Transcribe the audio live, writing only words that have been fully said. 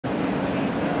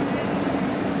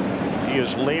He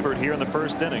has labored here in the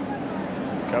first inning.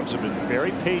 Cubs have been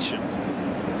very patient.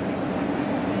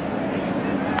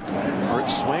 Murton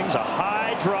swings a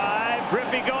high drive.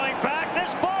 Griffey going back.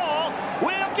 This ball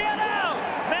will get out.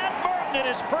 Matt Murton in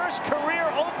his first career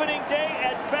opening day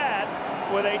at bat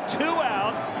with a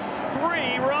 2-out,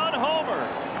 3-run homer.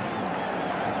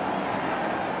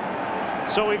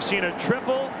 So we've seen a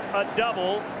triple, a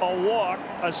double, a walk,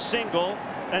 a single,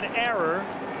 an error,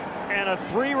 and a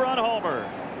 3-run homer.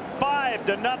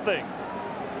 5-0.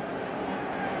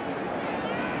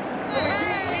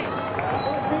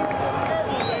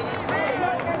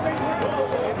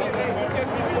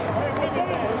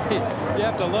 You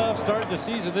have to love starting the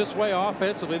season this way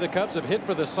offensively. The Cubs have hit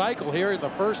for the cycle here in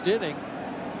the first inning.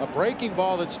 A breaking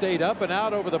ball that stayed up and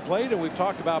out over the plate, and we've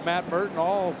talked about Matt Murton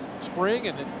all spring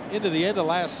and into the end of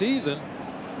last season,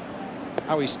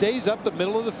 how he stays up the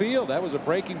middle of the field. That was a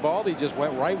breaking ball. He just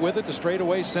went right with it to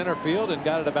straightaway center field and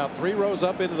got it about 3 rows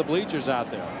up into the bleachers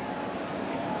out there.